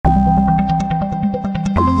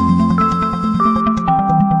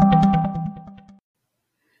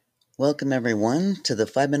Welcome, everyone, to the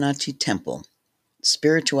Fibonacci Temple,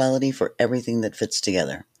 spirituality for everything that fits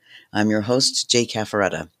together. I'm your host, Jay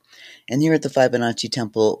Caffaretta, and here at the Fibonacci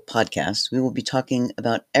Temple podcast, we will be talking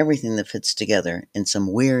about everything that fits together in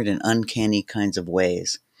some weird and uncanny kinds of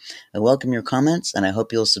ways. I welcome your comments, and I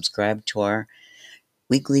hope you'll subscribe to our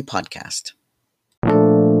weekly podcast.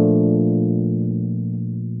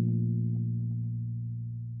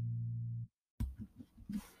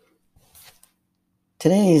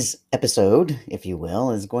 Today's episode, if you will,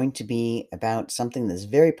 is going to be about something that's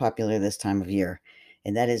very popular this time of year,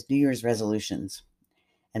 and that is New Year's resolutions.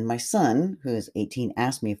 And my son, who is 18,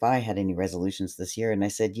 asked me if I had any resolutions this year, and I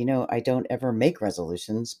said, I don't ever make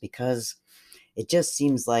resolutions because it just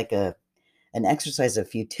seems like an exercise of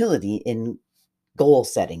futility in goal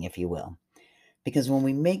setting, if you will. Because when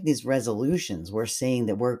we make these resolutions, we're saying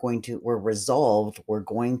that we're resolved, we're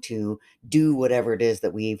going to do whatever it is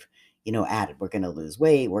that we've, added. We're going to lose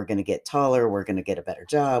weight, we're going to get taller, we're going to get a better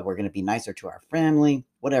job, we're going to be nicer to our family,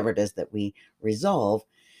 whatever it is that we resolve.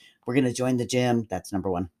 We're going to join the gym. That's number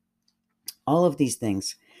one. All of these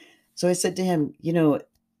things. So I said to him,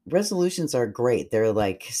 resolutions are great. They're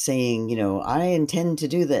like saying, I intend to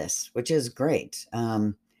do this, which is great.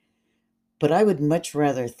 But I would much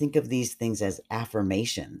rather think of these things as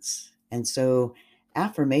affirmations. And so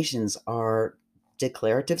affirmations are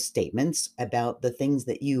declarative statements about the things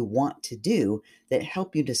that you want to do that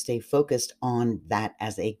help you to stay focused on that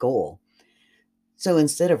as a goal. So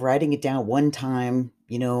instead of writing it down one time,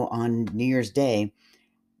 on New Year's Day,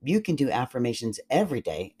 you can do affirmations every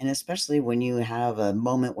day. And especially when you have a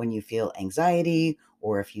moment when you feel anxiety,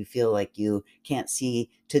 or if you feel like you can't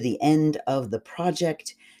see to the end of the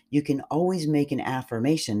project, you can always make an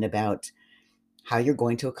affirmation about how you're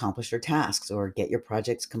going to accomplish your tasks or get your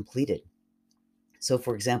projects completed. So,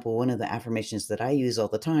 for example, one of the affirmations that I use all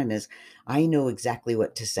the time is, I know exactly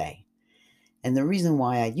what to say. And the reason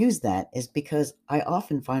why I use that is because I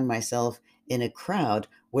often find myself in a crowd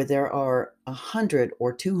where there are 100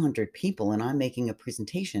 or 200 people and I'm making a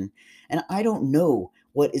presentation, and I don't know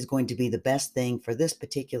what is going to be the best thing for this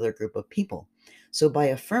particular group of people. So by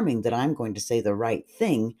affirming that I'm going to say the right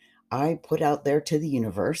thing, I put out there to the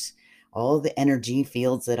universe all the energy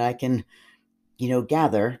fields that I can,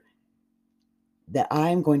 gather, that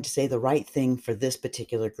I'm going to say the right thing for this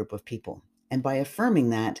particular group of people. And by affirming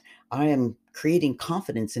that, I am creating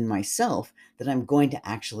confidence in myself that I'm going to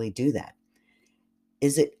actually do that.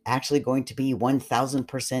 Is it actually going to be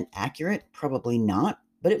 1000% accurate? Probably not,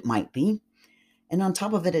 but it might be. And on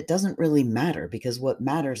top of it, it doesn't really matter, because what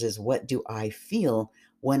matters is, what do I feel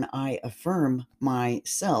when I affirm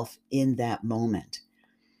myself in that moment?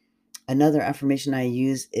 Another affirmation I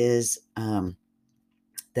use is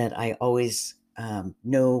that I always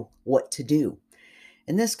know what to do.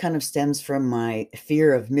 And this kind of stems from my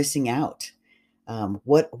fear of missing out.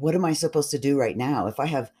 What am I supposed to do right now? If I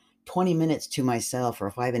have 20 minutes to myself, or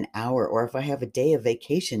if I have an hour, or if I have a day of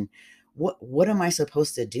vacation, what am I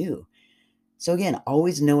supposed to do? So again,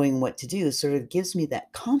 always knowing what to do sort of gives me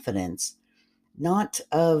that confidence, not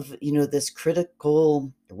of, this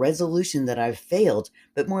critical resolution that I've failed,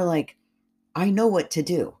 but more like, I know what to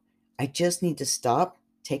do. I just need to stop,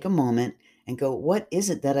 take a moment, and go, what is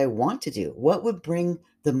it that I want to do? What would bring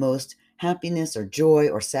the most happiness or joy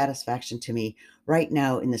or satisfaction to me right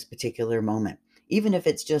now in this particular moment? Even if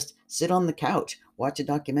it's just sit on the couch, watch a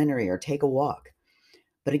documentary, or take a walk.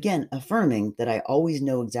 But again, affirming that I always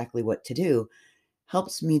know exactly what to do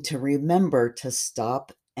helps me to remember to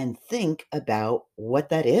stop and think about what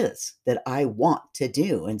that is that I want to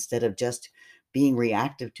do, instead of just being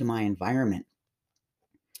reactive to my environment.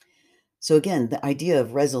 So again, the idea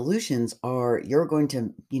of resolutions are, you're going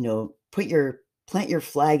to, plant your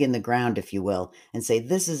flag in the ground, if you will, and say,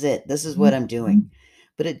 this is it. This is what I'm doing.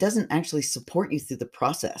 But it doesn't actually support you through the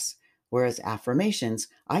process. Whereas affirmations,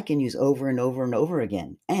 I can use over and over and over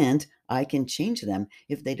again, and I can change them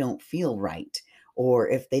if they don't feel right, or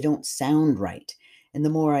if they don't sound right. And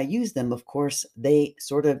the more I use them, of course, they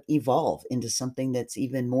sort of evolve into something that's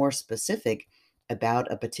even more specific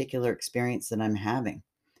about a particular experience that I'm having.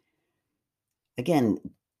 Again,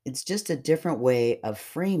 it's just a different way of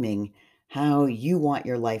framing how you want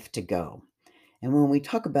your life to go. And when we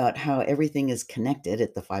talk about how everything is connected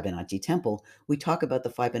at the Fibonacci Temple, we talk about the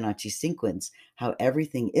Fibonacci sequence, how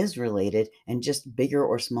everything is related, and just bigger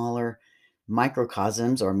or smaller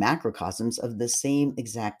microcosms or macrocosms of the same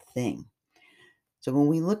exact thing. So when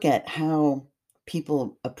we look at how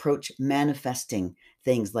people approach manifesting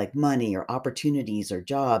things like money or opportunities or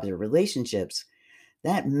jobs or relationships,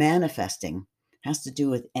 that manifesting has to do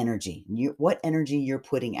with energy. What energy you're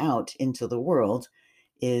putting out into the world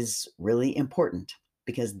is really important.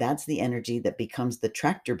 because that's the energy that becomes the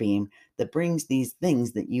tractor beam that brings these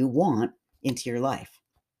things that you want into your life.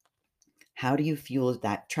 How do you fuel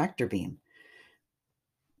that tractor beam?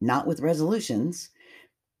 Not with resolutions,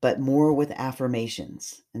 but more with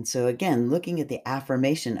affirmations. And so, again, looking at the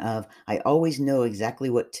affirmation of, I always know exactly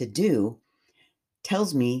what to do,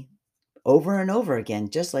 tells me over and over again,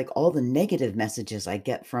 just like all the negative messages I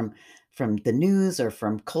get from the news or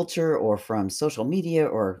from culture or from social media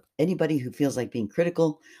or anybody who feels like being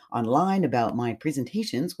critical online about my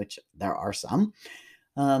presentations, which there are some.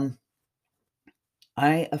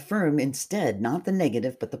 I affirm instead not the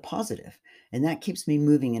negative, but the positive, and that keeps me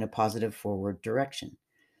moving in a positive forward direction.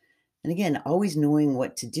 And again, always knowing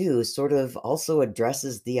what to do sort of also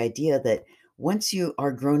addresses the idea that once you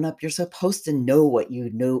are grown up, you're supposed to know what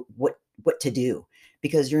to do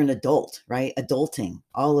because you're an adult, right? Adulting,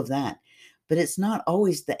 all of that. But it's not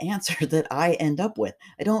always the answer that I end up with.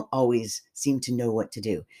 I don't always seem to know what to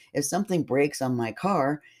do. If something breaks on my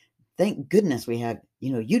car, thank goodness we have,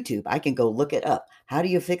 YouTube. I can go look it up. How do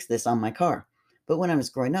you fix this on my car? But when I was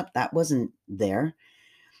growing up, that wasn't there.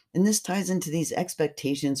 And this ties into these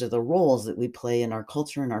expectations or the roles that we play in our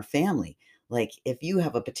culture and our family. Like, if you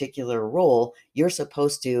have a particular role, you're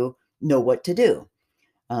supposed to know what to do.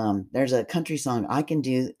 There's a country song,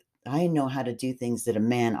 I know how to do things that a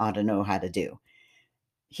man ought to know how to do.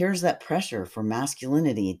 Here's that pressure for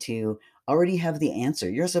masculinity to already have the answer.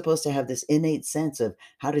 You're supposed to have this innate sense of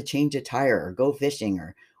how to change a tire or go fishing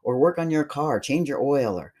or work on your car, change your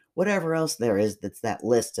oil or whatever else there is that's that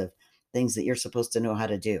list of things that you're supposed to know how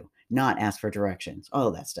to do, not ask for directions, all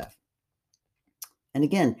of that stuff. And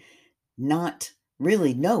again, not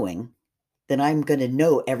really knowing that I'm going to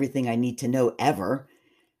know everything I need to know ever,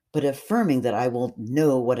 but affirming that I will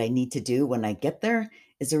know what I need to do when I get there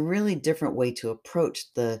is a really different way to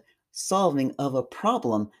approach the solving of a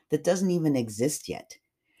problem that doesn't even exist yet.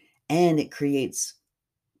 And it creates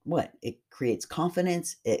what? It creates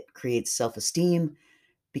confidence, it creates self esteem,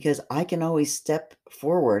 because I can always step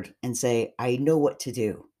forward and say, I know what to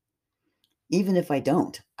do. Even if I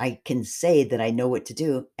don't, I can say that I know what to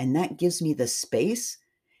do. And that gives me the space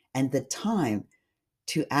and the time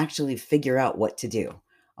to actually figure out what to do.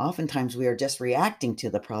 Oftentimes, we are just reacting to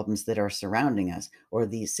the problems that are surrounding us, or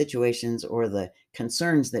the situations or the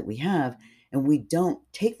concerns that we have, and we don't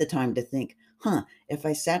take the time to think, if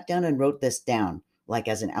I sat down and wrote this down, like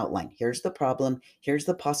as an outline, here's the problem, here's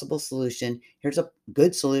the possible solution, here's a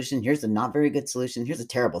good solution, here's a not very good solution, here's a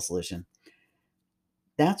terrible solution.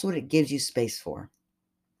 That's what it gives you space for.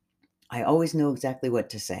 I always know exactly what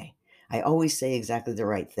to say. I always say exactly the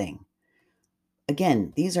right thing.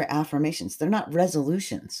 Again, these are affirmations. They're not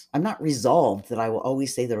resolutions. I'm not resolved that I will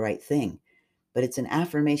always say the right thing, but it's an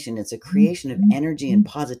affirmation. It's a creation of energy and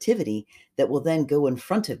positivity that will then go in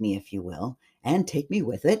front of me, if you will, and take me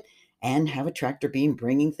with it and have a tractor beam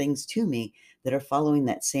bringing things to me that are following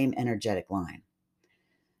that same energetic line.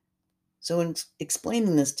 So, in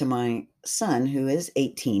explaining this to my son, who is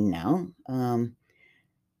 18 now,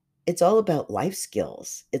 it's all about life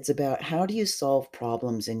skills. It's about how do you solve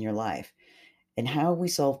problems in your life? And how we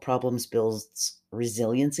solve problems builds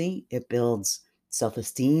resiliency, it builds self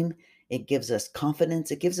esteem, it gives us confidence,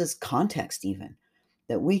 it gives us context, even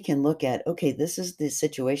that we can look at, okay, this is the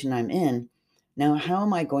situation I'm in. Now, how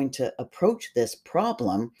am I going to approach this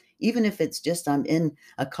problem? Even if it's just I'm in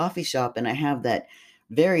a coffee shop and I have that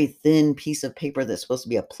very thin piece of paper that's supposed to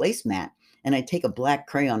be a placemat, and I take a black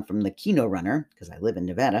crayon from the Kino Runner, because I live in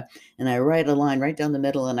Nevada, and I write a line right down the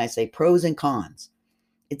middle and I say pros and cons.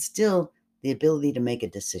 It's still the ability to make a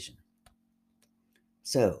decision.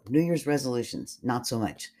 So, New Year's resolutions, not so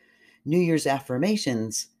much. New Year's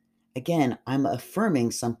affirmations, again, I'm affirming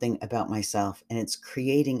something about myself and it's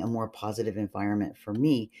creating a more positive environment for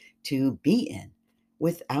me to be in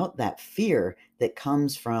without that fear that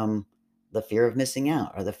comes from the fear of missing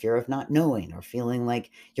out or the fear of not knowing or feeling like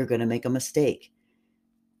you're going to make a mistake.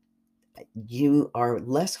 You are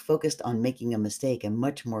less focused on making a mistake and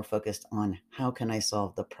much more focused on how can I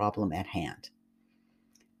solve the problem at hand.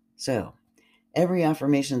 So, every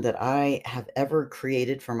affirmation that I have ever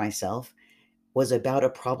created for myself was about a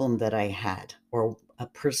problem that I had or a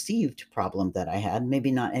perceived problem that I had.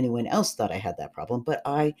 Maybe not anyone else thought I had that problem, but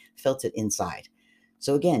I felt it inside.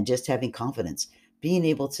 So again, just having confidence, being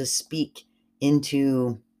able to speak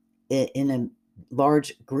into in a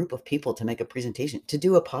large group of people to make a presentation, to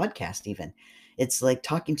do a podcast even. It's like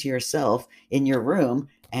talking to yourself in your room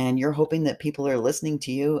and you're hoping that people are listening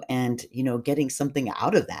to you and, getting something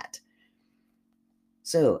out of that.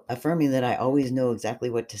 So, affirming that I always know exactly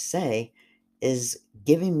what to say is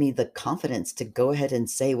giving me the confidence to go ahead and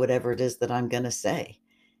say whatever it is that I'm going to say.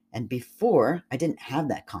 And before, I didn't have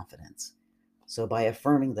that confidence. So by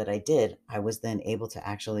affirming that I did, I was then able to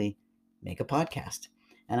actually make a podcast.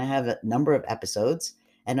 And I have a number of episodes,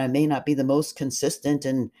 and I may not be the most consistent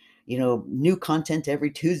and, new content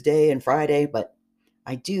every Tuesday and Friday, but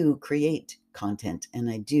I do create content and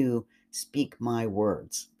I do speak my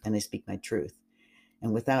words and I speak my truth.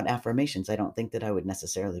 And without affirmations, I don't think that I would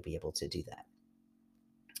necessarily be able to do that.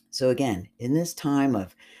 So again, in this time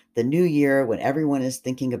of the new year, when everyone is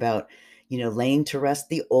thinking about, laying to rest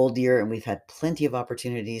the old year, and we've had plenty of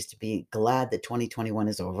opportunities to be glad that 2021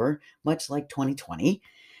 is over, much like 2020,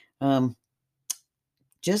 um,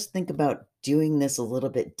 just think about doing this a little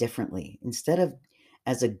bit differently. Instead of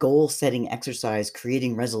as a goal setting exercise,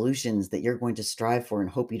 creating resolutions that you're going to strive for and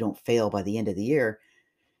hope you don't fail by the end of the year,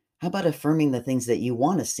 how about affirming the things that you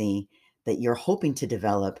want to see, that you're hoping to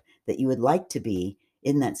develop, that you would like to be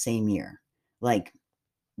in that same year? Like,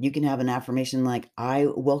 you can have an affirmation like, I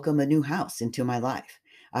welcome a new house into my life.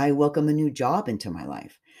 I welcome a new job into my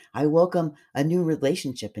life. I welcome a new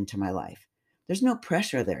relationship into my life. There's no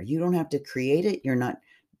pressure there. You don't have to create it. You're not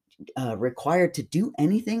required to do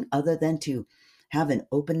anything other than to have an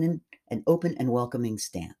open and welcoming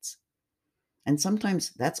stance. And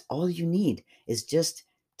sometimes that's all you need, is just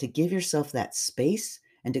to give yourself that space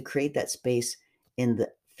and to create that space in the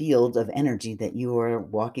field of energy that you are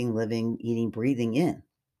walking, living, eating, breathing in.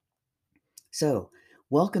 So,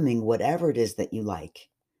 welcoming whatever it is that you like,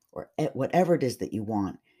 or whatever it is that you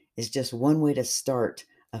want, is just one way to start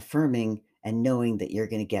affirming and knowing that you're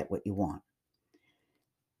going to get what you want.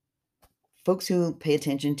 Folks who pay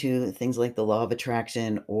attention to things like the law of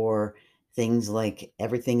attraction, or things like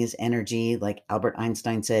everything is energy, like Albert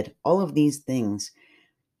Einstein said, all of these things,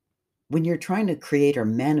 when you're trying to create or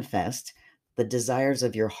manifest the desires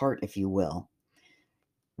of your heart, if you will,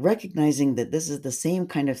 recognizing that this is the same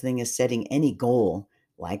kind of thing as setting any goal,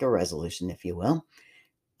 like a resolution, if you will.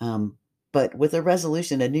 Um, but with a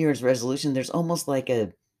resolution, a New Year's resolution, there's almost like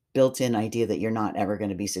a built in idea that you're not ever going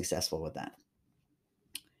to be successful with that.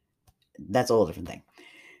 That's a whole different thing.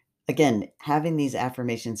 Again, having these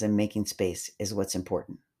affirmations and making space is what's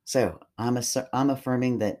important. So I'm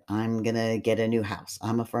affirming that I'm going to get a new house.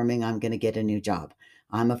 I'm affirming I'm going to get a new job.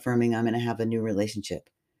 I'm affirming I'm going to have a new relationship.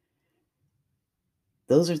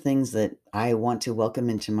 Those are things that I want to welcome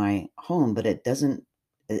into my home, but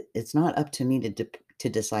it's not up to me to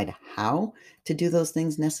decide how to do those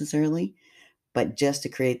things necessarily, but just to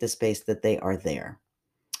create the space that they are there.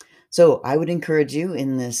 So I would encourage you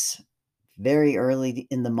in this very early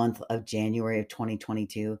in the month of January of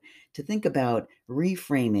 2022 to think about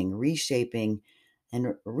reframing, reshaping,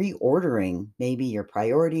 and reordering maybe your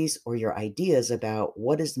priorities or your ideas about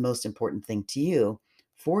what is the most important thing to you,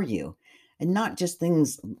 for you, and not just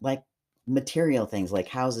things like material things like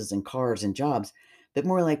houses and cars and jobs, but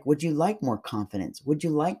more like, would you like more confidence? Would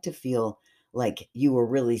you like to feel like you were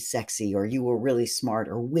really sexy, or you were really smart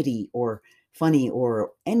or witty or funny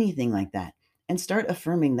or anything like that? And start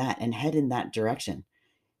affirming that and head in that direction.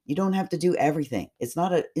 You don't have to do everything. It's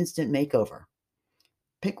not an instant makeover.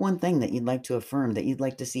 Pick one thing that you'd like to affirm, that you'd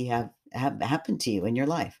like to see have happen to you in your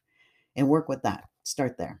life, and work with that.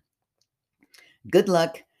 Start there. Good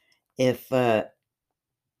luck. If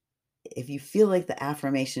you feel like the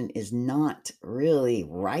affirmation is not really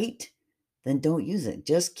right, then don't use it.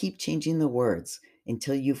 Just keep changing the words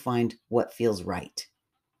until you find what feels right,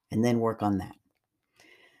 and then work on that.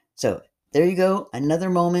 So there you go. Another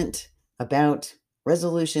moment about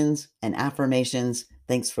resolutions and affirmations.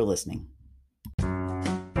 Thanks for listening.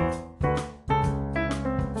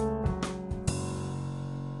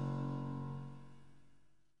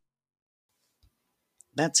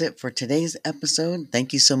 That's it for today's episode.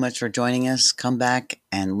 Thank you so much for joining us. Come back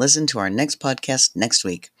and listen to our next podcast next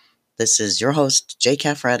week. This is your host, Jay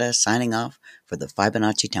Cafretta, signing off for the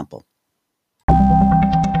Fibonacci Temple.